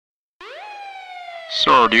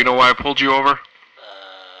Sir, do you know why I pulled you over?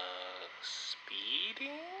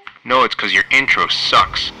 Speeding? No, it's because your intro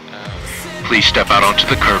sucks. Please step out onto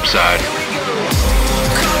the curbside.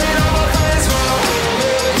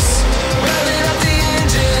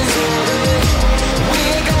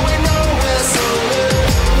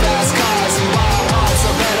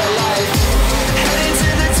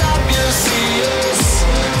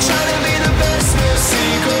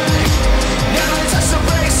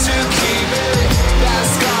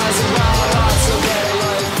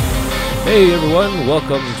 Hey everyone,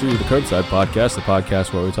 welcome to the Curbside Podcast, the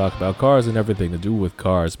podcast where we talk about cars and everything to do with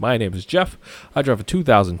cars. My name is Jeff. I drive a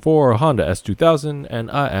 2004 Honda S2000, and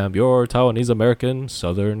I am your Taiwanese-American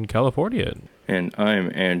Southern Californian. And I'm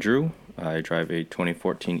Andrew. I drive a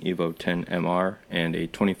 2014 Evo 10 MR and a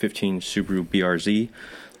 2015 Subaru BRZ,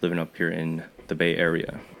 living up here in the Bay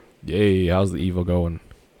Area. Yay, how's the Evo going?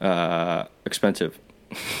 Expensive.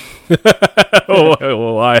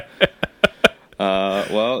 Why?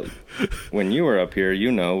 Well, when you were up here,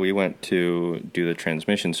 we went to do the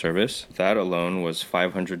transmission service. That alone was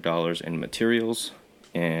 $500 in materials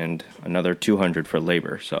and another $200 for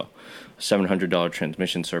labor. So a $700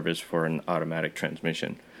 transmission service for an automatic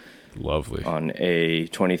transmission. Lovely. On a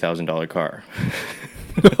 $20,000 car.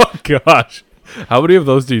 Oh gosh. How many of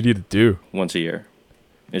those do you need to do? Once a year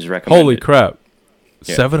is recommended. Holy crap.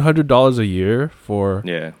 Yeah. $700 a year for...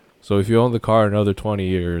 Yeah. So if you own the car another 20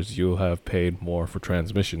 years, you'll have paid more for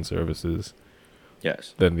transmission services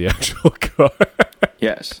Yes. than the actual car.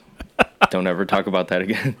 Yes. Don't ever talk about that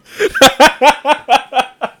again.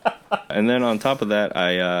 And then on top of that,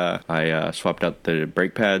 I swapped out the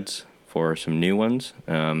brake pads for some new ones.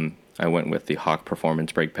 I went with the Hawk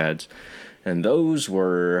Performance brake pads, and those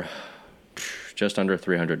were just under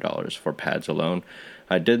 $300 for pads alone.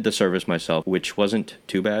 I did the service myself, which wasn't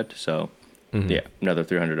too bad, so... Yeah, another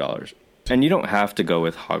 $300. And you don't have to go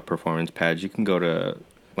with Hawk Performance pads. You can go to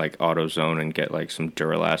like AutoZone and get like some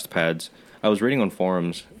Duralast pads. I was reading on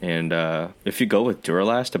forums, and if you go with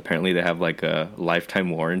Duralast, apparently they have like a lifetime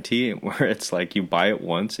warranty where it's like you buy it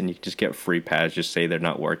once and you just get free pads. Just say they're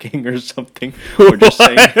not working or something, or just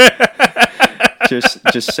say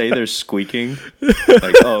just say they're squeaking.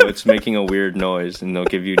 Like, oh, it's making a weird noise, and they'll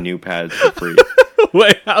give you new pads for free.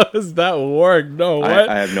 Wait, how does that work? No, what?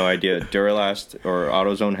 I have no idea. Duralast or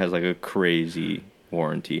AutoZone has like a crazy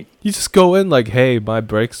warranty. You just go in like, hey, my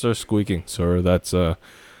brakes are squeaking, sir. That's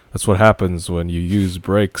what happens when you use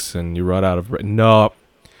brakes and you run out of brakes. No,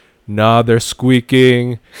 they're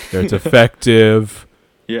squeaking. They're defective.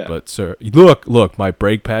 Yeah. But sir, look, my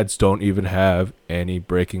brake pads don't even have any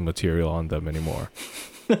braking material on them anymore.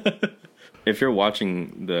 If you're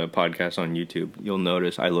watching the podcast on YouTube, you'll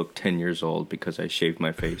notice I look 10 years old because I shaved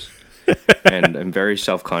my face. And I'm very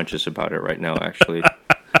self-conscious about it right now, actually.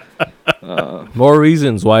 More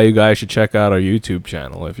reasons why you guys should check out our YouTube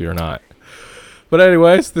channel if you're not. But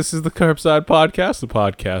anyways, this is the Curbside Podcast, the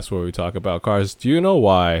podcast where we talk about cars. Do you know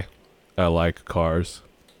why I like cars?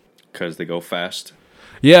 Because they go fast.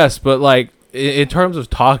 Yes, but like in terms of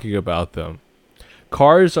talking about them,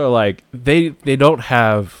 cars are like they don't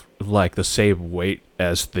have like the same weight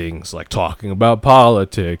as things like talking about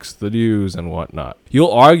politics, the news, and whatnot.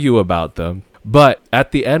 You'll argue about them, but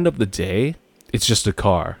at the end of the day, it's just a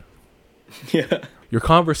car. Yeah. Your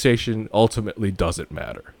conversation ultimately doesn't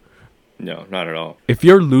matter. No, not at all. If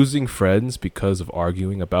you're losing friends because of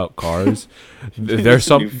arguing about cars, there's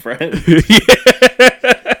New some friend.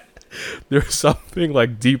 there's something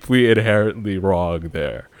like deeply inherently wrong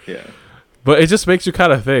there. Yeah. But it just makes you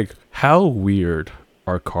kind of think, how weird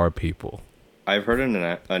are car people? I've heard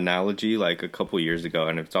an analogy like a couple years ago,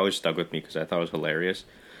 and it's always stuck with me because I thought it was hilarious.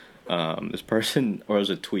 This person, or it was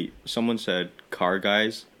a tweet, someone said car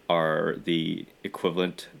guys are the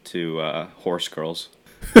equivalent to horse girls.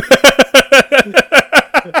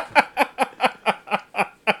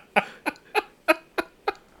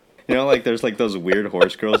 You know, like there's like those weird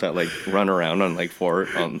horse girls that like run around on like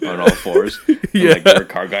on all fours. Yeah. And, like their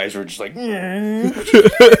car guys were just like. When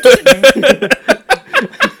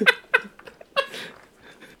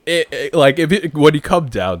you come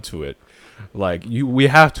down to it, like we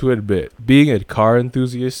have to admit, being a car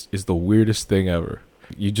enthusiast is the weirdest thing ever.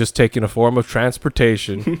 You just taken a form of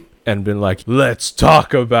transportation and been like, let's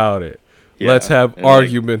talk about it. Yeah, let's have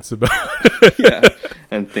arguments about it. Yeah,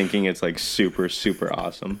 and thinking it's like super, super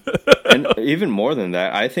awesome. And even more than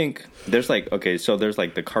that, I think there's like, okay, so there's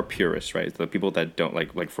like the car purists, right? The people that don't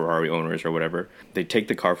like Ferrari owners or whatever. They take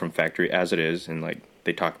the car from factory as it is and like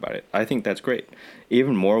they talk about it. I think that's great.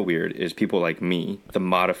 Even more weird is people like me, the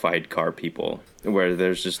modified car people, where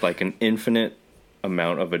there's just like an infinite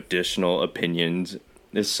amount of additional opinions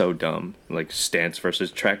It's so dumb. Like stance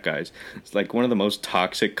versus track guys. It's like one of the most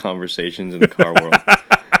toxic conversations in the car world.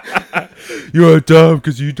 You're dumb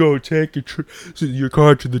because you don't take your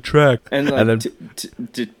car to the track. And like, And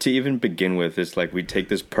then to even begin with, it's like we take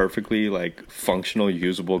this perfectly like functional,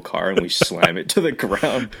 usable car and we slam it to the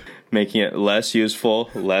ground, making it less useful,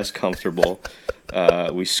 less comfortable.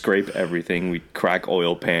 We scrape everything. We crack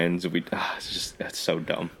oil pans. It's just that's so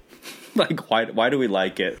dumb. Like why do we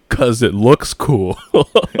like it? because it looks cool.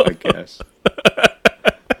 I guess.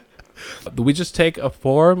 We just take a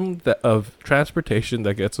form of transportation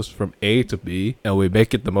that gets us from A to B, and we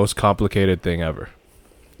make it the most complicated thing ever.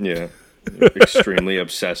 Yeah. Extremely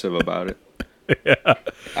obsessive about it. Yeah.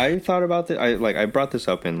 I thought about this. I brought this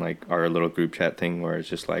up in like our little group chat thing where it's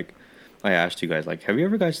just like I asked you guys like, have you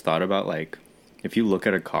ever guys thought about like if you look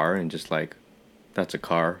at a car and just like that's a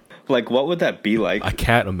car? Like what would that be like? I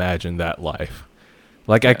can't imagine that life.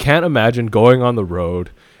 Like I can't imagine going on the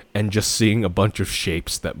road and just seeing a bunch of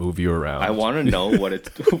shapes that move you around. I want to know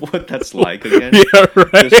what that's like again. Yeah,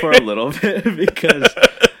 right. Just for a little bit because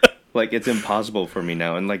like it's impossible for me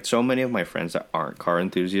now. And like so many of my friends that aren't car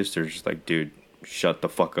enthusiasts, they're just like, dude, shut the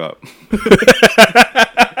fuck up.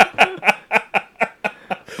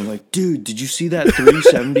 I'm like, dude, did you see that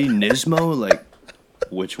 370 Nismo? Like,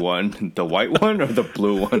 which one? The white one or the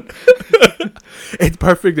blue one? It's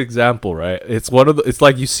perfect example, right? It's one of the. It's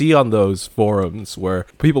like you see on those forums where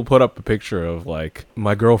people put up a picture of like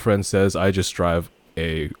my girlfriend says I just drive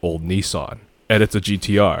a old Nissan and it's a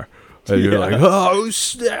GTR. And you're like, oh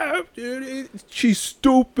snap, dude! She's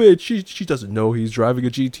stupid. She doesn't know he's driving a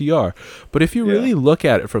GTR. But if you really look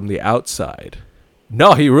at it from the outside,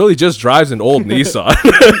 no, he really just drives an old Nissan.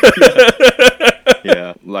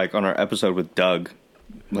 Yeah, like on our episode with Doug,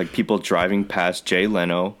 like people driving past Jay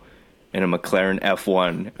Leno in a McLaren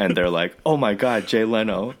F1, and they're like, "Oh my God, Jay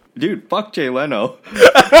Leno, dude, fuck Jay Leno."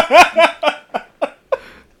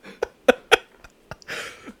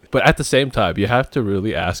 But at the same time, you have to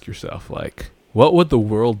really ask yourself, like, what would the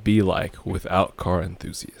world be like without car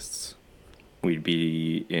enthusiasts? We'd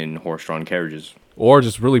be in horse-drawn carriages. Or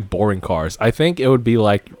just really boring cars. I think it would be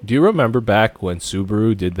like, do you remember back when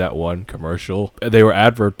Subaru did that one commercial? They were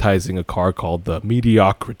advertising a car called the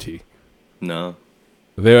Mediocrity. No.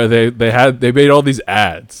 They made all these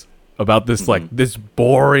ads about this like this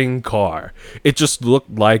boring car. It just looked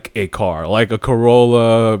like a car, like a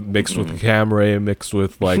Corolla mixed with a Camry mixed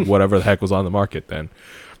with like whatever the heck was on the market then.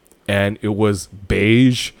 And it was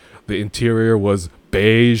beige. The interior was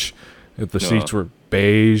beige. The seats were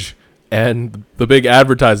beige. And the big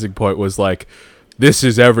advertising point was like, this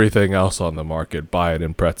is everything else on the market. Buy it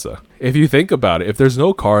in Preza. If you think about it, if there's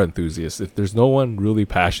no car enthusiasts, if there's no one really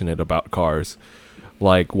passionate about cars,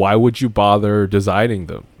 like, why would you bother designing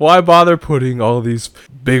them? Why bother putting all these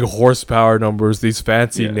big horsepower numbers, these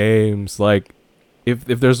fancy names? Like, if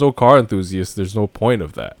there's no car enthusiasts, there's no point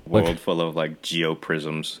of that. World full of, like,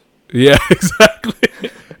 geoprisms. Yeah, exactly.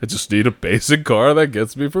 I just need a basic car that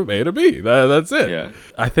gets me from A to B. That's it. Yeah.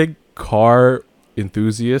 I think car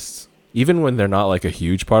enthusiasts, even when they're not, like, a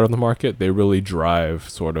huge part of the market, they really drive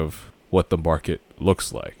sort of what the market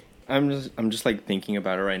looks like. I'm just like, thinking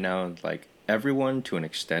about it right now, and, like, everyone, to an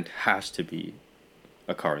extent, has to be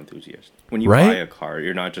a car enthusiast. When you buy a car,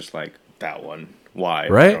 you're not just like, that one. Why?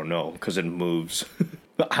 Right? I don't know. Because it moves.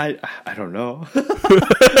 I don't know.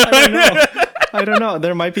 I don't know.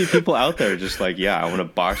 There might be people out there just like, yeah, I want a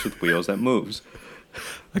box with wheels that moves.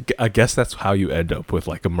 I guess that's how you end up with,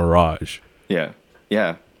 like, a Mirage. Yeah.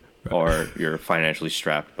 Yeah. Or you're financially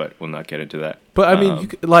strapped, but we'll not get into that. But, I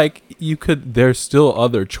mean, you could there's still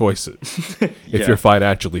other choices if you're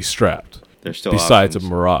financially strapped. There's still besides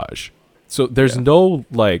options. a Mirage. So there's no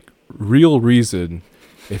like real reason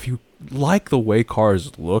if you like the way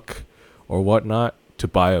cars look or whatnot to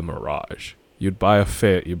buy a Mirage. You'd buy a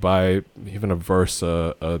Fit, you buy even a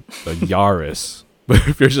Versa, a Yaris. But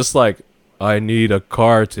if you're just like, I need a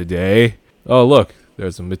car today. Oh look,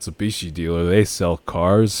 there's a Mitsubishi dealer. They sell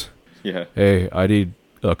cars. Yeah. Hey, I need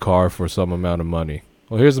a car for some amount of money.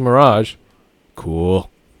 Well, here's a Mirage. Cool.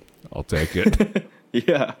 I'll take it.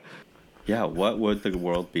 Yeah. Yeah, what would the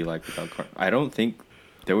world be like without cars? I don't think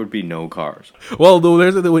there would be no cars. Well,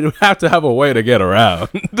 we have to have a way to get around.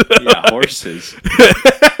 Yeah, horses.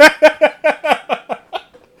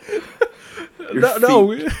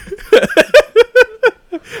 No.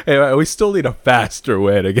 Hey, we still need a faster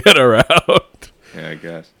way to get around. Yeah, I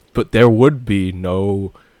guess. But there would be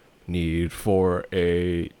no need for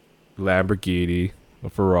a Lamborghini,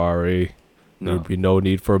 a Ferrari. No. There would be no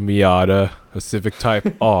need for a Miata, a Civic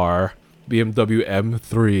Type R, BMW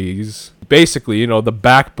M3s. Basically, the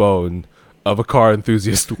backbone of a car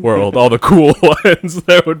enthusiast world, all the cool ones,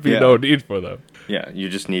 there would be no need for them. Yeah, you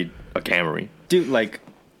just need a Camry. Dude, like,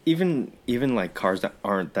 even like cars that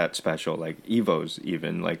aren't that special, like Evos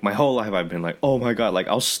even, like my whole life I've been like, oh my god, like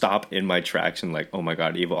I'll stop in my tracks and like, oh my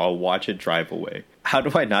god, Evo, I'll watch it drive away. How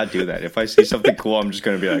do I not do that? If I see something cool, I'm just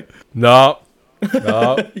gonna be like, no.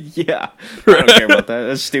 yeah, I don't care about that.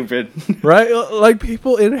 That's stupid. Right? Like,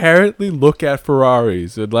 people inherently look at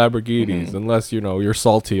Ferraris and Lamborghinis unless, you know, you're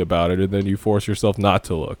salty about it and then you force yourself not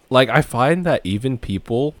to look. Like, I find that even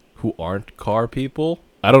people who aren't car people,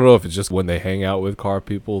 I don't know if it's just when they hang out with car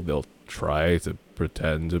people, they'll try to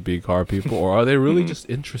pretend to be car people, or are they really just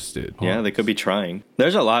interested? Yeah, they could be trying.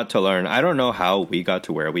 There's a lot to learn. I don't know how we got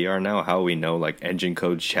to where we are now, how we know like engine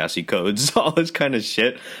codes, chassis codes, all this kind of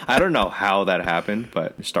shit. I don't know how that happened,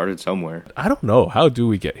 but it started somewhere. I don't know. How do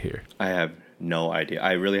we get here? I have no idea.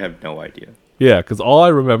 I really have no idea. Yeah, because all I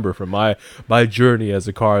remember from my journey as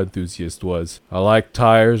a car enthusiast was I like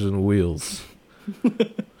tires and wheels.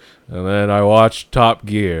 And then I watched Top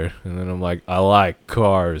Gear, and then I'm like, I like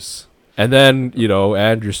cars. And then, you know,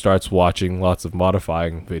 Andrew starts watching lots of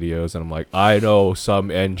modifying videos, and I'm like, I know some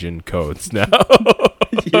engine codes now.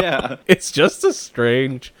 Yeah. It's just a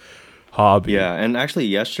strange hobby. Yeah, and actually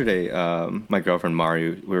yesterday, my girlfriend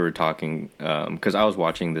Mario, we were talking, because I was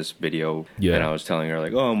watching this video, and I was telling her,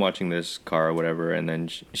 like, oh, I'm watching this car or whatever, and then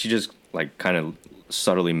she just, like, kind of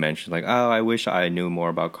subtly mentioned, like, oh, I wish I knew more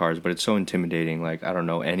about cars, but it's so intimidating, like, I don't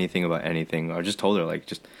know anything about anything. I just told her, like,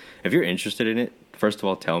 just, if you're interested in it, first of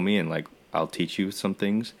all, tell me, and, like, I'll teach you some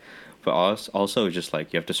things, but also just,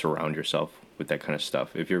 like, you have to surround yourself with that kind of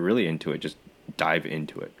stuff. If you're really into it, just dive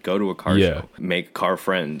into it. Go to a car show. Make car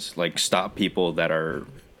friends. Like, stop people that are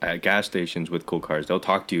at gas stations with cool cars. They'll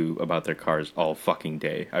talk to you about their cars all fucking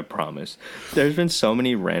day, I promise. There's been so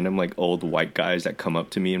many random, like, old white guys that come up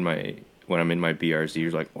to me when I'm in my BRZ,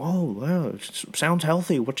 you're like, oh, wow, sounds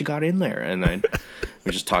healthy. What you got in there? And then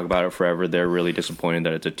we just talk about it forever. They're really disappointed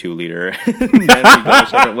that it's a 2-liter. And then we go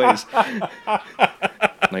separate ways.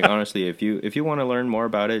 Like, honestly, if you want to learn more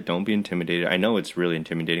about it, don't be intimidated. I know it's really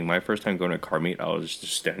intimidating. My first time going to a car meet, I was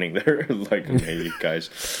just standing there like, hey,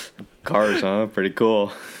 guys, cars, huh? Pretty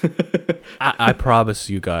cool. I promise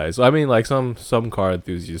you guys. I mean, like, some car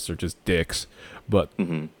enthusiasts are just dicks. But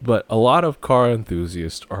a lot of car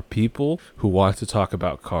enthusiasts are people who want to talk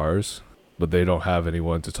about cars, but they don't have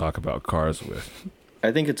anyone to talk about cars with.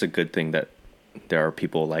 I think it's a good thing that there are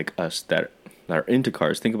people like us that are into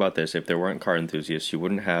cars. Think about this. If there weren't car enthusiasts, you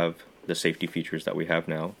wouldn't have the safety features that we have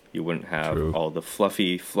now. You wouldn't have all the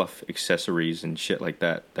fluff accessories and shit like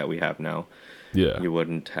that we have now. Yeah. You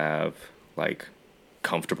wouldn't have, like,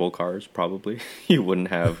 comfortable cars, probably. You wouldn't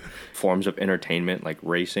have forms of entertainment like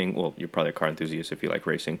racing. Well, you're probably a car enthusiast if you like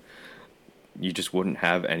racing. You just wouldn't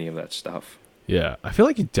have any of that stuff. Yeah, I feel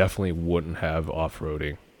like you definitely wouldn't have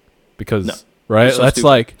off-roading because right, so that's stupid.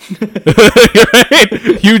 like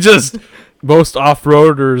right? You just, most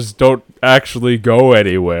off-roaders don't actually go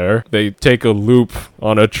anywhere. They take a loop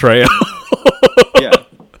on a trail. Yeah,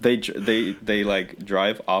 they like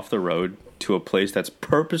drive off the road to a place that's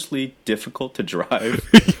purposely difficult to drive,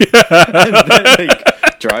 and then they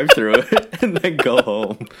drive through it and then go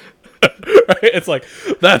home. Right? It's like,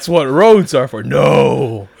 that's what roads are for.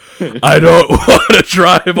 No, I don't want to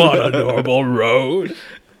drive on a normal road.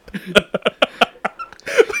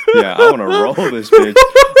 Yeah, I want to roll this bitch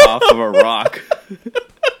off of a rock.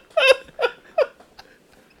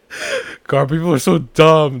 Car people are so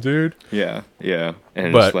dumb, dude. Yeah,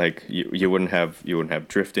 and it's like you wouldn't have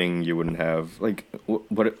drifting. You wouldn't have, like,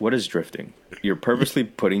 what is drifting? You're purposely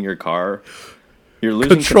putting your car. You're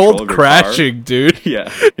losing control of your crashing, car. Dude.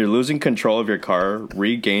 Yeah, you're losing control of your car,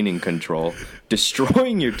 regaining control,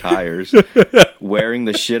 destroying your tires, wearing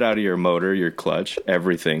the shit out of your motor, your clutch,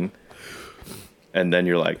 everything, and then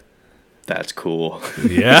you're like, "That's cool."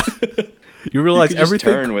 Yeah. You realize you can just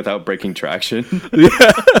everything turn without breaking traction.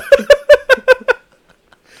 Yeah.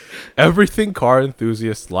 Everything car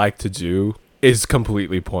enthusiasts like to do is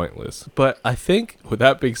completely pointless. But I think, with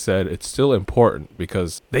that being said, it's still important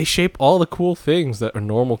because they shape all the cool things that a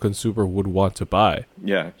normal consumer would want to buy.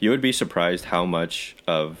 Yeah, you would be surprised how much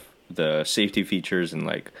of the safety features and,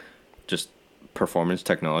 like, just performance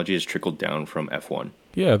technology is trickled down from F1.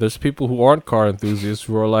 Yeah, there's people who aren't car enthusiasts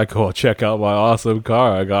who are like, oh, check out my awesome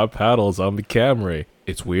car. I got paddles on the Camry.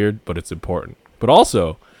 It's weird, but it's important. But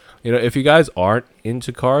also, you know, if you guys aren't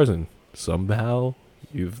into cars and somehow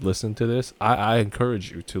you've listened to this, I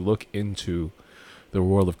encourage you to look into the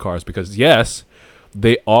world of cars because, yes,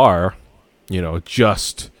 they are, you know,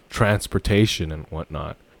 just transportation and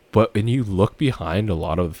whatnot. But when you look behind a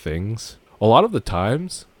lot of the things, a lot of the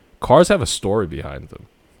times, cars have a story behind them.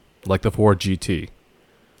 like the Ford GT.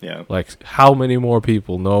 Yeah. Like, how many more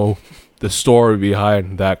people know the story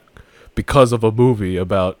behind that because of a movie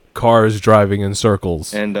about cars driving in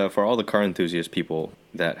circles? And for all the car enthusiast people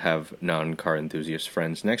that have non-car enthusiast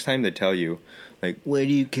friends, next time they tell you, like, why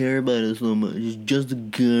do you care about it so much? It's just a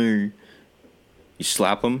car. You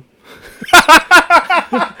slap them.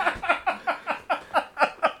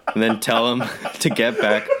 And then tell them to get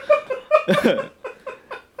back.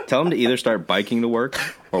 Tell them to either start biking to work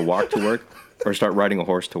or walk to work or start riding a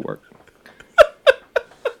horse to work.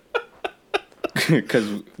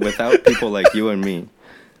 Because without people like you and me,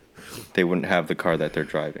 they wouldn't have the car that they're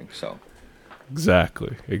driving. So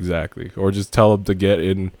Exactly. Or just tell them to get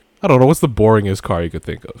in, I don't know, what's the boringest car you could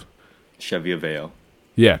think of? Chevy Aveo.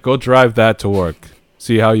 Yeah, go drive that to work.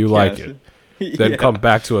 See how you like it. Then Yeah. come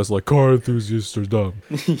back to us like, car enthusiasts are dumb.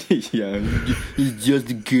 Yeah, it's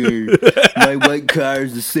just a car. My white car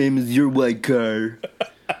is the same as your white car.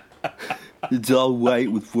 It's all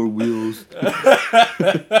white with 4 wheels.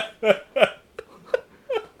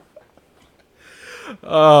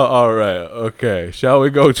 Oh, all right. Okay. Shall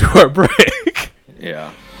we go to our break?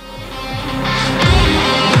 Yeah.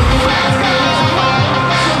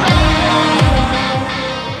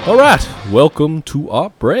 All right. Welcome to our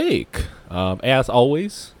break. As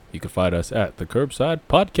always, you can find us at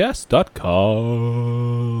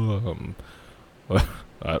thecurbsidepodcast.com.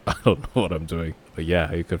 I don't know what I'm doing, but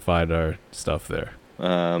yeah, you can find our stuff there.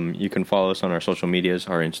 You can follow us on our social medias.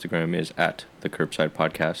 Our Instagram is at the Curbside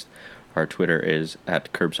Podcast. Our Twitter is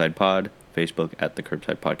at Curbside Pod. Facebook at the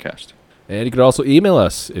Curbside Podcast. And you can also email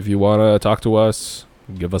us if you want to talk to us,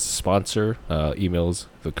 give us a sponsor. Emails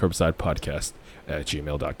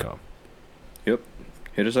thecurbsidepodcast@gmail.com. Yep.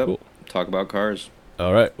 Hit us up. Cool. Talk about cars.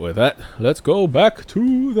 All right, with that, let's go back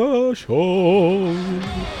to the show.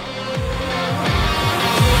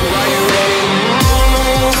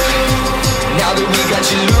 Now that we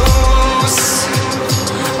got you loose,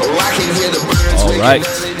 oh, I can hear the birds All right,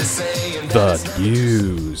 waking early to sing. the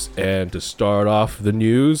news. And to start off the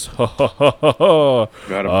news, Got a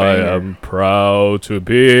I banger. am proud to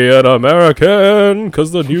be an American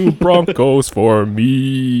because the new Broncos for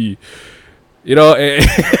me. You know,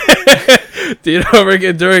 do you know,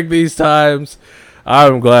 freaking during these times,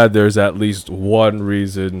 I'm glad there's at least one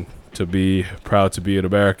reason to be proud to be an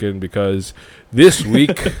American, because this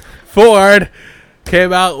week Ford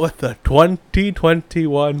came out with the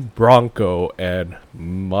 2021 Bronco, and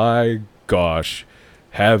my gosh,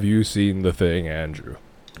 have you seen the thing, Andrew?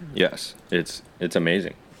 Yes. It's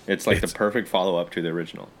amazing. It's like the perfect follow-up to the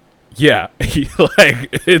original. Yeah, like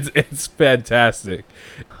it's fantastic.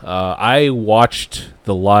 I watched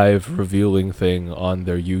the live revealing thing on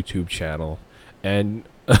their YouTube channel, and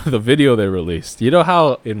the video they released. You know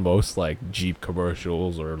how in most like Jeep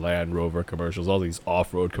commercials or Land Rover commercials, all these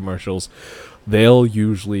off-road commercials, they'll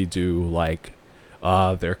usually do like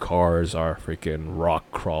their cars are freaking rock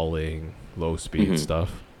crawling, low speed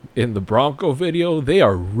stuff. In the Bronco video, they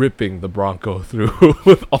are ripping the Bronco through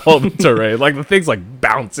with all the terrain. Like the thing's like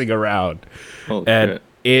bouncing around. Holy And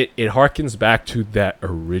shit. it harkens back to that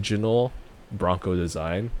original Bronco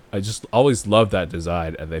design. I just always loved that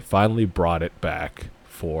design, and they finally brought it back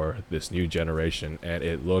for this new generation, and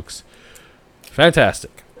it looks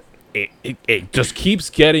fantastic. It just keeps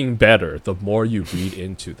getting better the more you read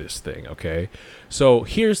into this thing, okay? So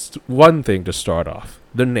here's one thing to start off.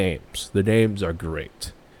 The names. The names are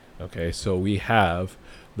great. Okay, so we have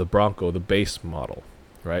the Bronco, the base model,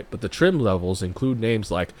 right? But the trim levels include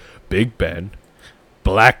names like Big Ben,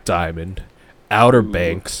 Black Diamond, Outer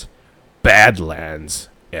Banks, Badlands,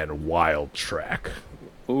 and Wild Track.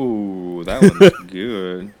 Ooh, that one's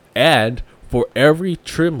good. And for every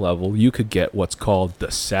trim level, you could get what's called the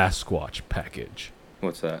Sasquatch package.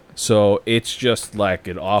 What's that? So it's just like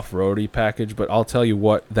an off-roady package, but I'll tell you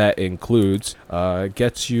what that includes. It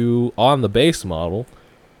gets you on the base model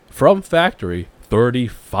from factory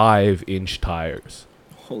 35-inch tires.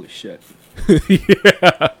 Holy shit.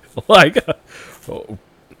 Yeah, like oh,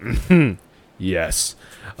 yes.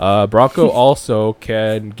 Bronco also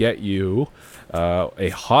can get you a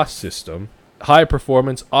Haas system, high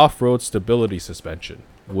performance off-road stability suspension,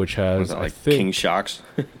 which Was has that I like think King Shocks?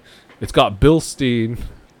 it's got Bilstein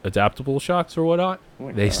adaptable shocks or whatnot. Oh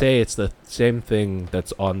my They God. say it's the same thing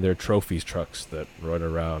that's on their trophies trucks that run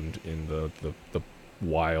around in the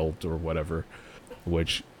wild or whatever,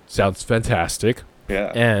 which sounds fantastic.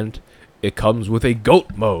 Yeah. And it comes with a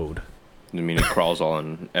goat mode. I mean, it crawls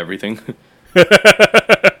on everything.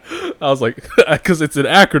 I was like, because it's an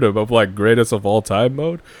acronym of like greatest of all time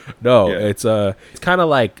mode. No, Yeah. it's kind of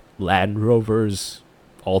like Land Rover's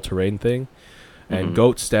all-terrain thing. and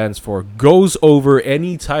GOAT stands for goes over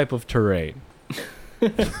any type of terrain.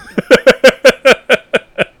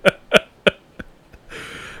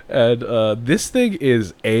 And this thing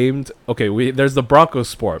is aimed. Okay, there's the Bronco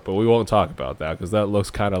Sport, but we won't talk about that because that looks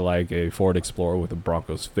kind of like a Ford Explorer with a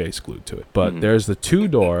Bronco's face glued to it. But there's the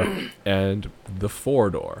 2-door and the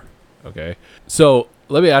 4-door. Okay, so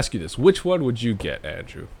let me ask you this: which one would you get,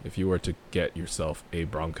 Andrew, if you were to get yourself a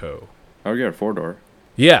Bronco? I would get a 4-door.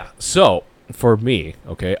 Yeah. So for me,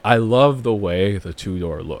 okay, I love the way the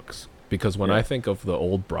 2-door looks. Because when I think of the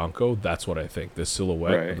old Bronco, that's what I think. This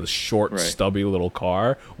silhouette of the short, stubby little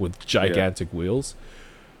car with gigantic wheels.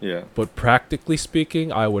 Yeah. But practically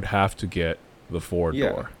speaking, I would have to get the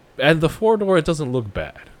 4-door. And the 4-door, it doesn't look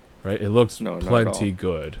bad, right? It looks plenty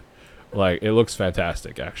good. Like, it looks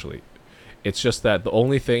fantastic, actually. It's just that the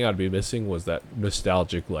only thing I'd be missing was that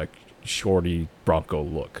nostalgic, like, shorty Bronco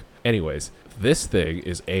look. Anyways, this thing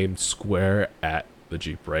is aimed square at the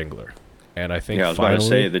Jeep Wrangler. And I think I was about to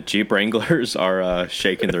say the Jeep Wranglers are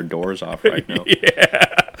shaking their doors off right now.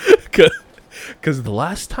 Because the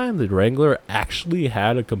last time the Wrangler actually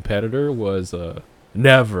had a competitor was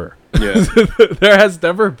never. Yeah. There has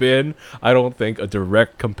never been, I don't think, a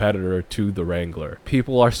direct competitor to the Wrangler.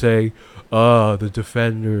 People are saying, the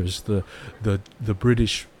Defenders, the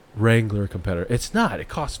British Wrangler competitor. It's not. It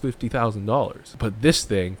costs $50,000. But this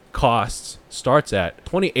thing starts at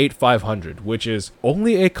 $28,500, which is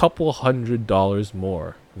only a couple $100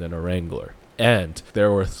 more than a Wrangler. And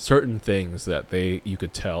there were certain things that you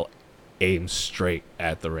could tell aim straight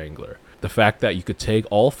at the Wrangler. The fact that you could take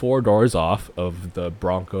all 4 doors off of the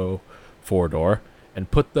Bronco 4-door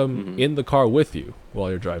and put them in the car with you while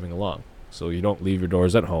you're driving along. So you don't leave your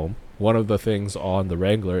doors at home. One of the things on the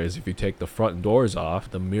Wrangler is if you take the front doors off,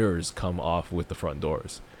 the mirrors come off with the front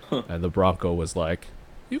doors. And the Bronco was like,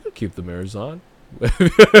 you could keep the mirrors on.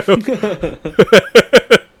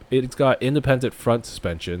 It's got independent front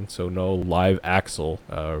suspension, so no live axle,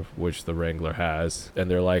 which the Wrangler has. And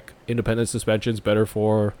they're like, independent suspension's better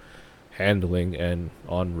for handling and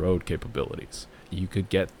on-road capabilities. You could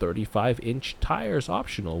get 35-inch tires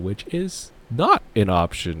optional, which is not an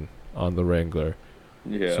option on the Wrangler.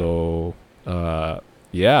 Yeah. So,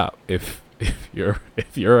 if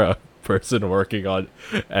you're a person working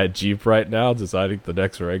at Jeep right now, deciding the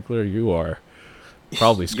next Wrangler, you are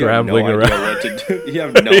probably scrambling around. You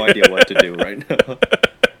have no idea what to do right now.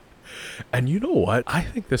 And you know what? I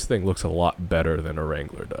think this thing looks a lot better than a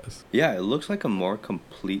Wrangler does. Yeah, it looks like a more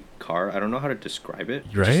complete car. I don't know how to describe it.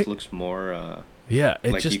 Right? It just looks more.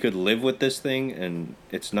 Like you could live with this thing, and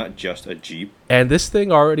it's not just a Jeep. And this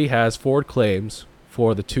thing already has Ford claims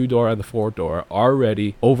for the 2-door and the 4-door,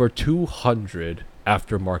 already over 200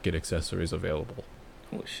 aftermarket accessories available.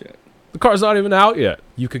 Holy shit. The car's not even out yet.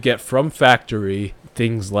 You could get from factory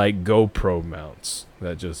things like GoPro mounts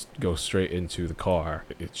that just go straight into the car.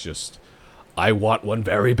 It's just, I want one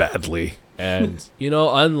very badly. And,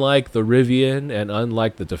 unlike the Rivian and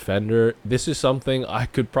unlike the Defender, this is something I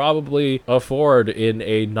could probably afford in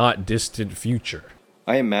a not distant future.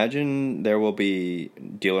 I imagine there will be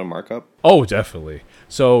dealer markup. Oh, definitely.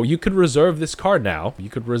 So you could reserve this car now. You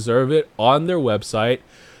could reserve it on their website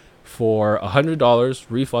for $100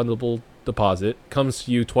 refundable deposit. Comes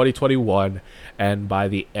to you 2021, and by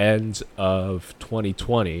the end of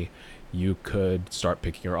 2020, you could start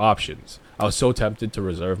picking your options. I was so tempted to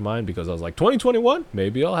reserve mine because I was like, 2021,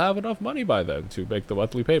 maybe I'll have enough money by then to make the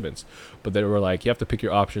monthly payments. But they were like, you have to pick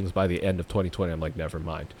your options by the end of 2020. I'm like, never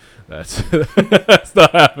mind. That's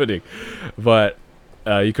not happening. But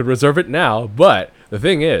you could reserve it now. But the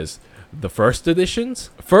thing is, the first editions,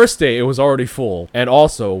 first day, it was already full. And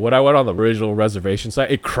also, when I went on the original reservation site,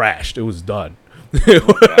 it crashed. It was done.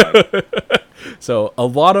 So a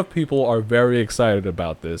lot of people are very excited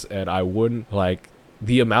about this, and I wouldn't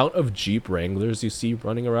the amount of Jeep Wranglers you see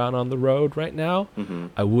running around on the road right now.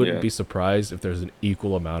 I wouldn't be surprised if there's an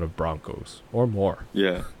equal amount of Broncos or more.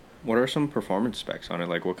 Yeah. What are some performance specs on it?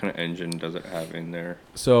 Like, what kind of engine does it have in there?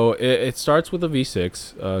 So it starts with a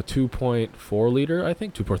V6, 2.4 liter, I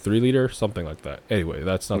think, 2.3 liter, something like that. Anyway,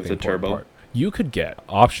 that's not the important part. You could get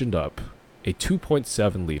optioned up a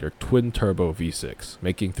 2.7 liter twin turbo V6,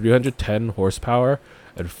 making 310 horsepower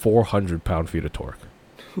and 400 pound-feet of torque.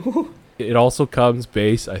 It also comes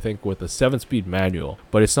base, I think, with a 7-speed manual,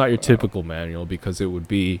 but it's not your typical manual because it would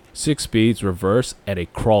be 6 speeds, reverse, and a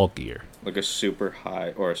crawl gear. Like a super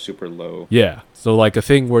high or a super low. Yeah, so like a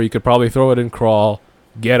thing where you could probably throw it in crawl,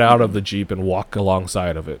 get out of the Jeep, and walk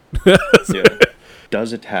alongside of it. Yeah.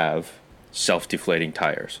 Does it have self-deflating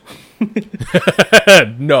tires?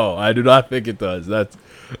 No, I do not think it does. That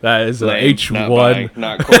is an H1.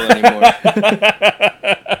 Not cool anymore.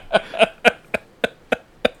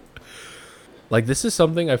 Like this is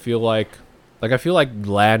something I feel like I feel like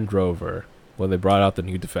Land Rover when they brought out the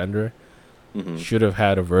new Defender should have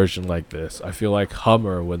had a version like this. I feel like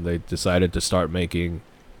Hummer when they decided to start making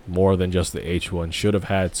more than just the H1 should have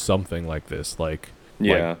had something like this. Like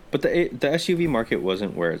but the SUV market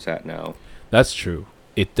wasn't where it's at now. That's true.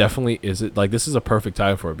 It definitely isn't. Like this is a perfect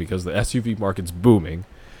time for it because the SUV market's booming.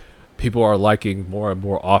 People are liking more and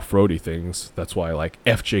more off-roady things. That's why like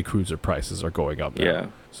FJ Cruiser prices are going up now. Yeah.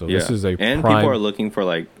 So this is a and prime... people are looking for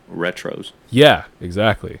like retros. Yeah,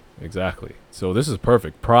 exactly. So this is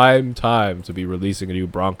perfect. Prime time to be releasing a new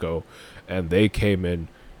Bronco, and they came in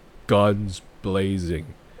guns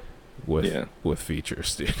blazing with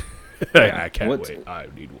features, dude. I can't wait. I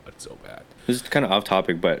need one so bad. This is kind of off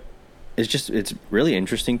topic, but it's really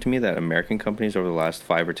interesting to me that American companies over the last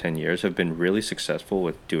 5 or 10 years have been really successful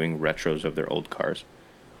with doing retros of their old cars.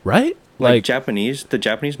 Right? Like the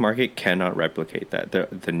Japanese market cannot replicate that.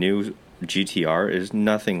 The new GTR is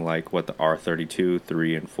nothing like what the R32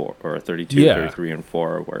 3 and 4 or 32 33 and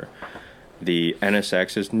 4 were. The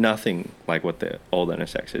NSX is nothing like what the old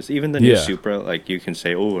NSX is. Even the new Supra, like you can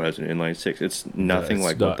say, oh, it has an inline six. It's nothing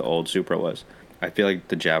like what the old Supra was. I feel like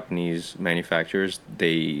the Japanese manufacturers,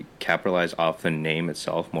 they capitalize off the name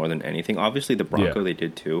itself more than anything. Obviously, the Bronco they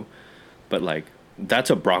did too, but like that's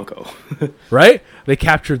a Bronco, right? They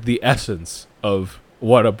captured the essence of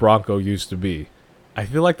what a Bronco used to be. I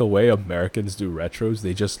feel like the way Americans do retros,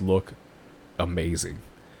 they just look amazing.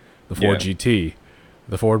 The Ford GT,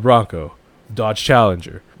 the Ford Bronco, Dodge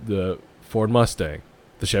Challenger, the Ford Mustang,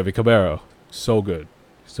 the Chevy Camaro. So good.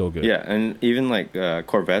 Yeah, and even like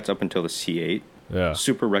Corvettes up until the C8. Yeah.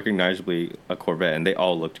 Super recognizably a Corvette, and they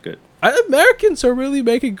all looked good. Americans are really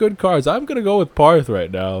making good cars. I'm going to go with Parth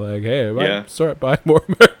right now. Like, hey, I might start buying more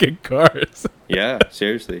American cars. Yeah,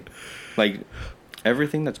 seriously. Like,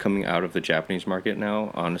 everything that's coming out of the Japanese market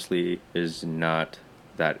now, honestly, is not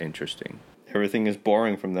that interesting. Everything is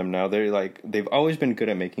boring from them now. They've always been good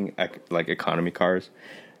at making like economy cars,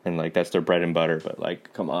 and like that's their bread and butter. But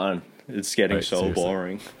like, come on, it's getting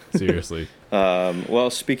boring. Seriously. Well,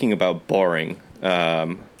 speaking about boring,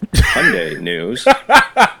 Hyundai news.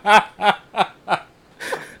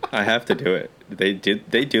 I have to do it. They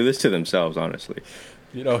do this to themselves, honestly.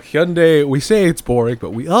 You know, Hyundai, we say it's boring, but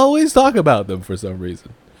we always talk about them for some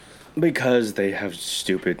reason. Because they have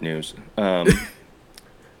stupid news.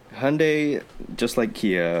 Hyundai, just like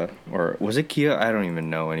Kia, or was it Kia? I don't even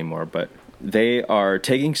know anymore, but they are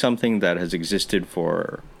taking something that has existed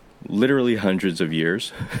for literally hundreds of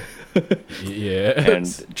years.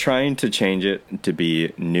 And trying to change it to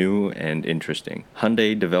be new and interesting.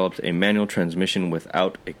 Hyundai developed a manual transmission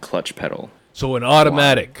without a clutch pedal. So an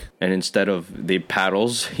automatic. And instead of the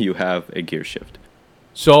paddles, you have a gear shift.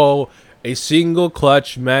 So a single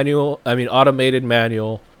clutch automated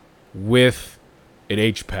manual with an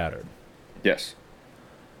H pattern. Yes.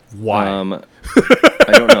 Why?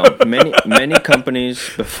 I don't know. Many companies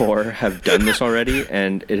before have done this already,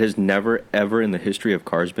 and it has never, ever in the history of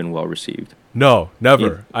cars been well received. No,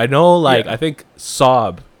 never. I know, I think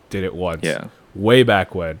Saab did it once. Yeah. Way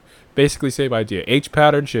back when. Basically same idea. H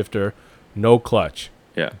pattern shifter, no clutch.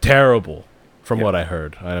 Yeah. Terrible, from what I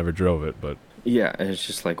heard. I never drove it, but... Yeah, and it's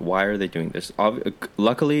just like, why are they doing this?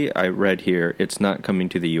 Luckily, I read here, it's not coming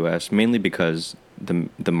to the U.S., mainly because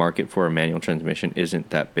the market for a manual transmission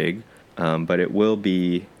isn't that big. But it will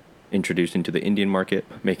be introduced into the Indian market,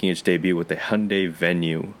 making its debut with the Hyundai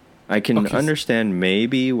Venue. I can understand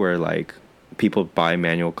maybe where like people buy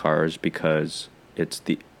manual cars because it's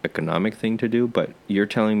the economic thing to do, but you're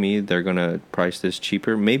telling me they're gonna price this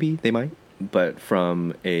cheaper? Maybe they might, but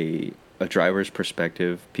from a driver's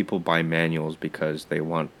perspective, people buy manuals because they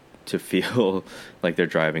want to feel like they're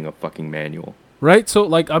driving a fucking manual. Right? So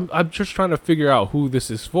like I'm just trying to figure out who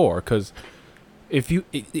this is for, because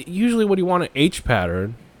usually when you want an H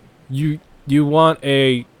pattern, you want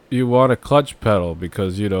a clutch pedal,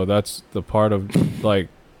 because you know that's the part of like,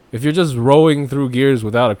 if you're just rolling through gears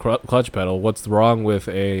without a clutch pedal, what's wrong with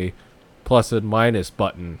a plus and minus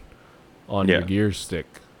button on your gear stick?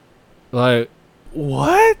 Like,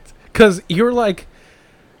 what? Because you're like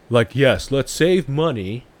yes, let's save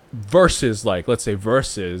money versus let's say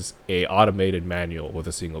a automated manual with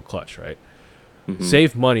a single clutch, right? Mm-hmm.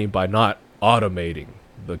 Save money by not automating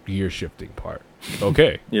the gear shifting part.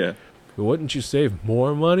 Okay. Yeah. But wouldn't you save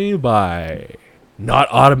more money by not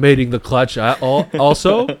automating the clutch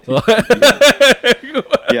also?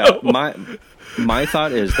 Yeah. My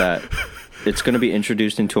thought is that it's going to be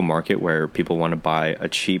introduced into a market where people want to buy a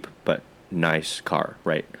cheap but nice car,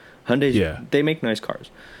 right? Hyundai, they make nice cars.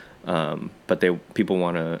 But people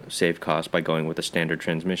want to save costs by going with a standard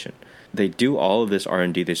transmission. They do all of this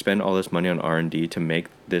R&D. They spend all this money on R&D to make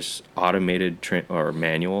this automated or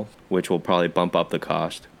manual, which will probably bump up the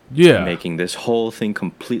cost. Yeah. Making this whole thing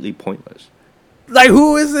completely pointless. Like,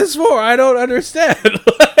 who is this for? I don't understand.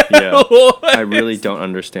 Yeah, I really don't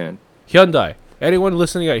understand. Hyundai. Anyone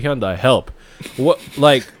listening at Hyundai, help. What,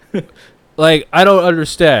 like, I don't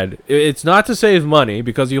understand. It's not to save money,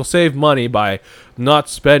 because you'll save money by not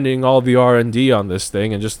spending all the R&D on this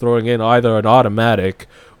thing and just throwing in either an automatic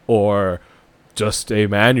or just a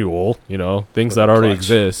manual, things that already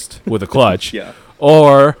exist with a clutch. Yeah.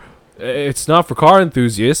 Or it's not for car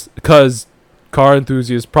enthusiasts, because car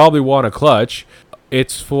enthusiasts probably want a clutch.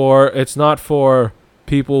 It's not for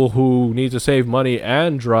people who need to save money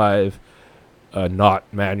and drive a not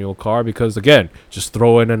manual car, because again, just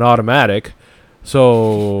throw in an automatic.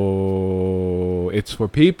 So it's for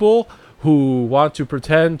people who want to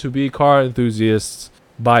pretend to be car enthusiasts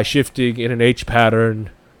by shifting in an H pattern.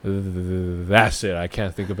 That's it. I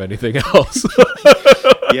can't think of anything else.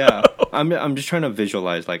 Yeah, I'm just trying to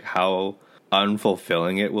visualize like how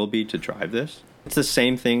unfulfilling it will be to drive this. It's the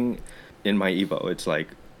same thing in my Evo. It's like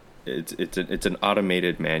it's an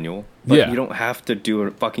automated manual, but Yeah. you don't have to do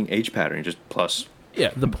a fucking H pattern. Just plus.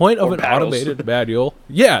 Yeah, the point of Or an paddles. automated manual.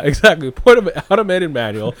 Yeah, exactly. The point of an automated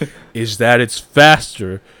manual is that it's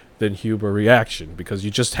faster than human reaction, because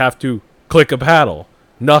you just have to click a paddle,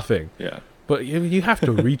 nothing. Yeah. But you have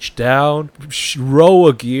to reach down, row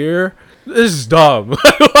a gear. This is dumb.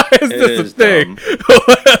 Why is this a is thing? dumb.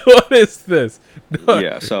 What is this? No.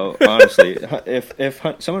 Yeah. So honestly, if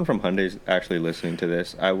someone from Hyundai is actually listening to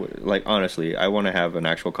this, I would like honestly, I want to have an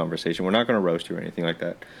actual conversation. We're not going to roast you or anything like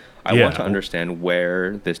that. I want to understand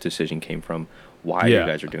where this decision came from, why you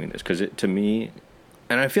guys are doing this, because to me,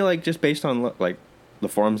 and I feel like just based on like the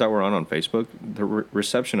forums that we're on Facebook, the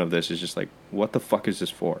reception of this is just like, what the fuck is this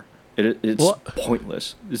for? It's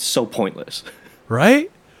pointless. It's so pointless. Right?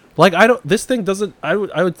 Like, this thing doesn't, I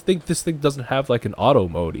would think this thing doesn't have like an auto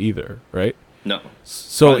mode either, right? No.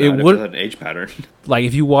 So Probably it not if would, it's an H pattern. like,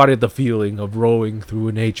 if you wanted the feeling of rowing through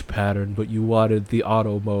an H pattern, but you wanted the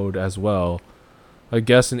auto mode as well, I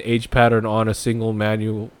guess an H pattern on a single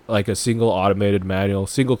manual, like a single automated manual,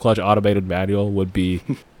 single clutch automated manual would be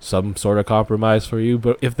some sort of compromise for you.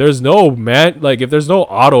 But if there's no if there's no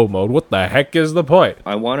auto mode, what the heck is the point?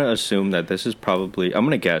 I want to assume that this is probably, I'm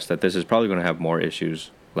going to guess that this is probably going to have more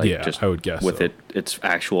issues, like Yeah, just I would guess with so. its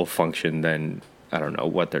actual function than, I don't know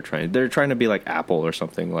what they're trying to be like Apple or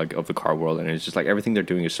something like of the car world, and it's just like everything they're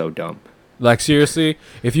doing is so dumb. Like, seriously,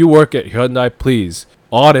 if you work at Hyundai, please,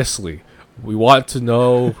 honestly, we want to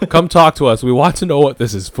know. Come talk to us. We want to know what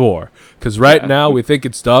this is for. Because right now we think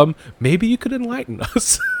it's dumb. Maybe you could enlighten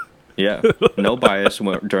us. Yeah, no bias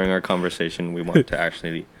during our conversation. We want to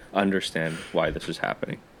actually understand why this is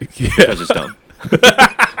happening, Yeah. because it's dumb.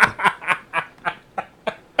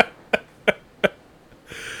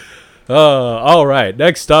 All right.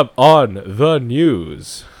 Next up on the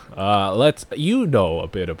news, let's know a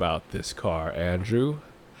bit about this car, Andrew.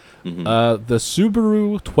 The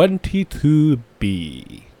Subaru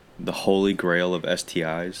 22B. The holy grail of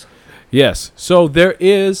STIs. Yes, so there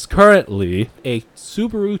is currently a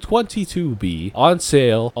Subaru 22B on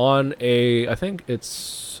sale on I think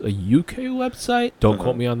it's a UK website, don't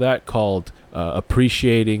quote me on that, called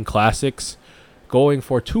Appreciating Classics, going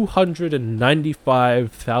for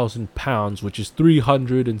 £295,000, which is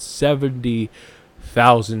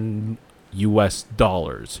 370,000 US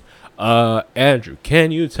dollars. Andrew,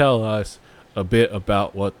 can you tell us a bit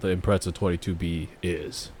about what the Impreza 22B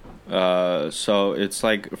is? So it's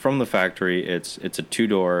like from the factory, it's a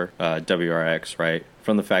two-door WRX, right?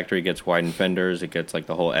 From the factory, it gets widened fenders, it gets like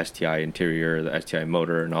the whole STI interior, the STI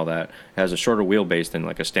motor, and all that. It has a shorter wheelbase than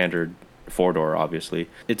like a standard four-door, obviously.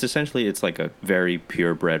 It's like a very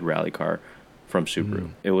purebred rally car from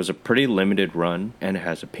Subaru. It was a pretty limited run, and it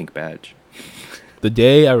has a pink badge. The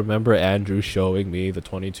day I remember Andrew showing me the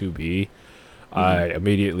 22B, I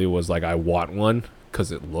immediately was like, I want one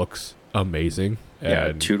because it looks amazing. Yeah,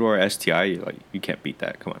 And two-door STI, you can't beat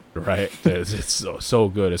that. Come on. right, it's so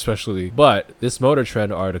good, especially. But this Motor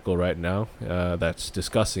Trend article right now that's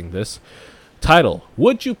discussing this title: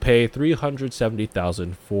 would you pay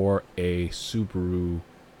 $370,000 for a Subaru,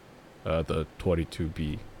 the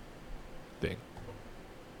 22B thing?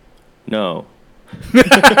 No.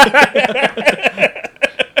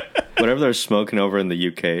 Whatever they're smoking over in the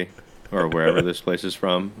UK or wherever this place is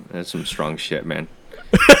from, that's some strong shit, man.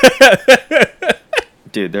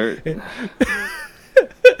 Dude, they're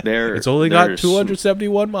It's only got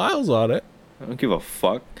 271 miles on it. I don't give a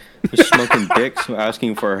fuck. They're smoking dicks,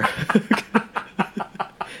 asking for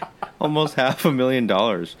Almost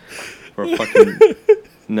 $500,000 for a fucking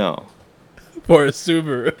no. For a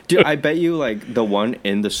Subaru. Dude, I bet you like the one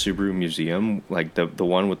in the Subaru museum, like the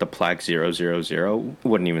one with the plaque 000,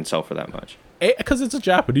 wouldn't even sell for that much. Because it's a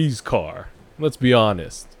Japanese car. Let's be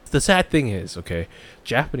honest. The sad thing is, okay,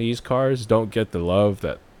 Japanese cars don't get the love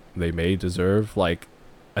that they may deserve. Like,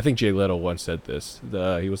 I think Jay Leno once said this.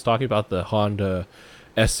 He was talking about the Honda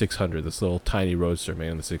S600, this little tiny roadster made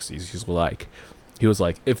in the 60s. He was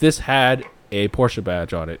like, if this had a Porsche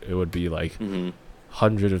badge on it, it would be like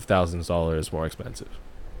hundreds of thousands of dollars more expensive.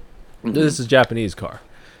 This is a Japanese car.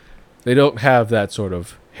 They don't have that sort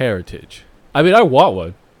of heritage. I mean, I want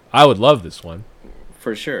one. I would love this one.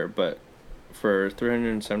 For sure, but for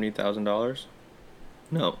 $370,000?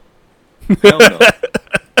 No. Hell no.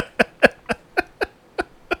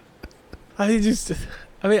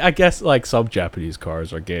 I guess like some Japanese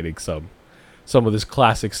cars are gaining some of this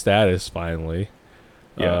classic status finally.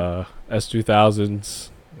 Yeah. S2000s,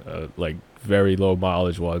 like very low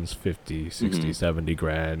mileage ones, 50, 60, 70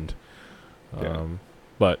 grand.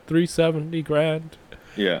 But 370 grand?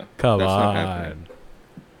 Yeah. Come that's on. Not happening.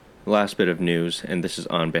 Last bit of news, and this is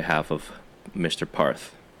on behalf of Mr.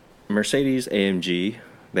 Parth. Mercedes-AMG,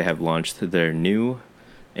 they have launched their new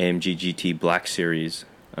AMG GT Black Series.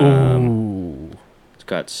 Ooh. It's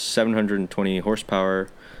got 720 horsepower,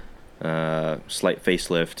 slight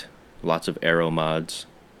facelift, lots of aero mods,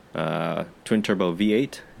 twin-turbo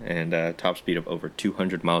V8, and top speed of over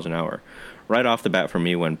 200 miles an hour. Right off the bat for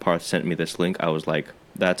me, when Parth sent me this link, I was like,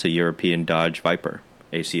 that's a European Dodge Viper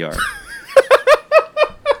ACR.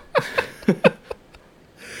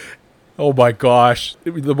 Oh my gosh.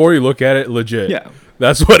 The more you look at it, legit. Yeah.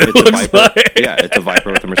 That's what it looks like. Yeah, it's a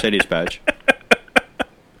Viper with a Mercedes badge.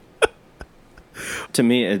 To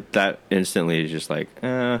me, that instantly is just like,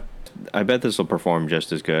 I bet this will perform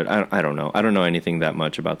just as good. I don't know. I don't know anything that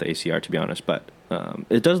much about the ACR, to be honest, but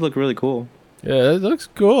it does look really cool. Yeah, it looks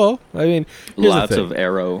cool. I mean, here's lots the thing. of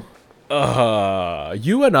aero.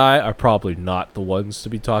 You and I are probably not the ones to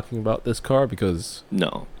be talking about this car because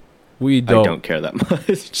No, we I don't don't care that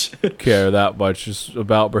much. care that much just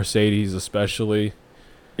about Mercedes, especially.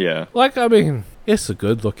 Yeah. Like, I mean, it's a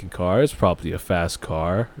good-looking car. It's probably a fast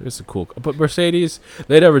car. It's a cool car. But Mercedes,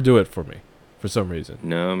 they never do it for me, for some reason.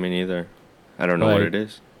 No, me neither. I don't know what it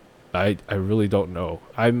is. I really don't know.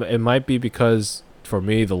 It might be because, for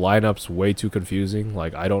me, the lineup's way too confusing.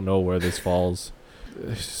 Like, I don't know where this falls.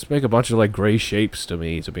 They just make a bunch of, like, gray shapes to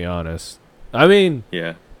me, to be honest. I mean,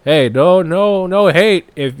 Yeah. hey, no hate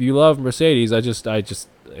if you love Mercedes.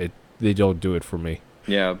 They don't do it for me.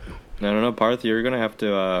 Yeah. I don't know, Parth, you're going to have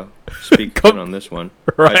to speak in on this one.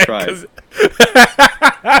 Right, I tried.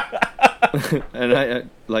 And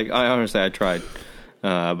I honestly, I tried.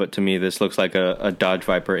 But to me, this looks like a Dodge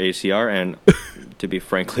Viper ACR, and to be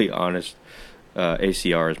frankly honest,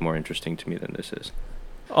 ACR is more interesting to me than this is.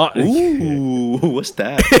 Ooh, what's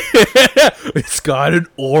that? It's got an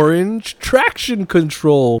orange traction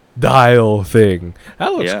control dial thing.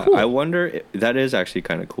 That looks cool. I wonder, that is actually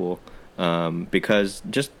kind of cool. Because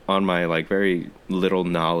just on my like very little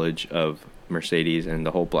knowledge of Mercedes and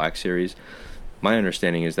the whole Black Series, my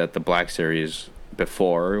understanding is that the Black Series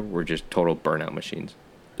before were just total burnout machines.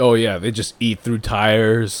 Oh yeah, they just eat through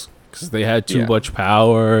tires because they had too much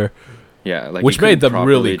power. Yeah, like which made them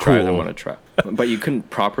really cool. Drive them on a track, but you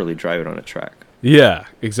couldn't properly drive it on a track. Yeah,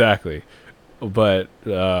 exactly. But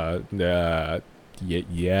yeah.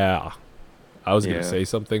 I was going to say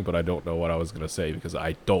something, but I don't know what I was going to say because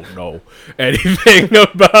I don't know anything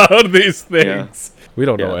about these things. Yeah. We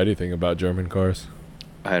don't know anything about German cars.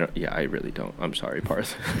 I really don't. I'm sorry,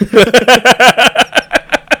 Parth.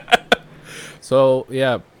 So,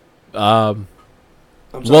 yeah. Well,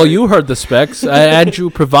 you heard the specs.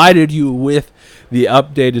 Andrew provided you with the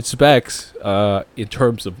updated specs in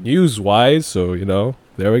terms of news-wise. So,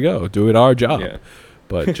 there we go. Doing our job. Yeah.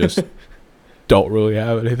 But just... don't really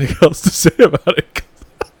have anything else to say about it.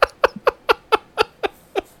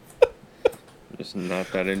 It's not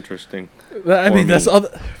that interesting. I mean, that's all.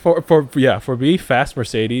 For me, fast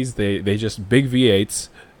Mercedes, they just big V8s.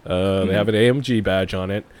 They have an AMG badge on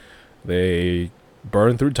it. They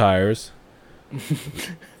burn through tires.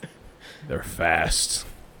 They're fast.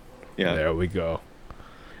 Yeah, there we go.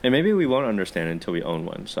 And maybe we won't understand until we own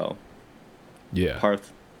one. So, yeah,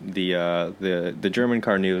 Parth. The German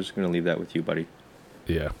car news, I'm gonna leave that with you, buddy.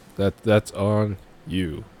 Yeah, that's on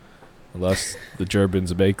you. Unless the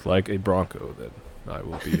Germans make like a Bronco, then I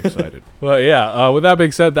will be excited. Well, yeah. With that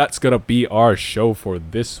being said, that's gonna be our show for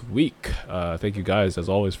this week. Thank you guys, as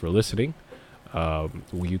always, for listening.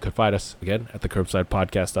 You can find us again at the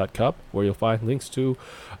curbsidepodcast.com, where you'll find links to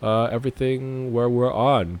everything where we're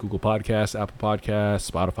on: Google Podcasts, Apple Podcasts,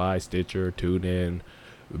 Spotify, Stitcher, TuneIn.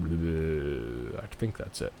 I think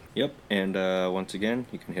that's it. Yep. And once again,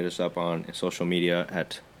 you can hit us up on social media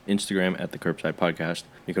at Instagram at the Curbside Podcast.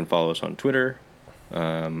 You can follow us on Twitter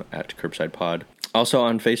at Curbside Pod. Also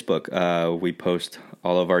on Facebook, we post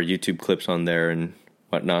all of our YouTube clips on there and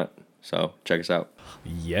whatnot. So check us out.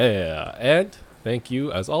 Yeah, and thank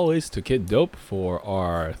you as always to Kid Dope for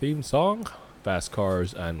our theme song, Fast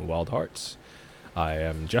Cars and Wild Hearts. I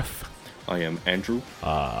am Jeff. I am Andrew.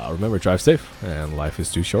 Remember, drive safe, and life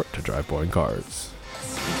is too short to drive boring cars.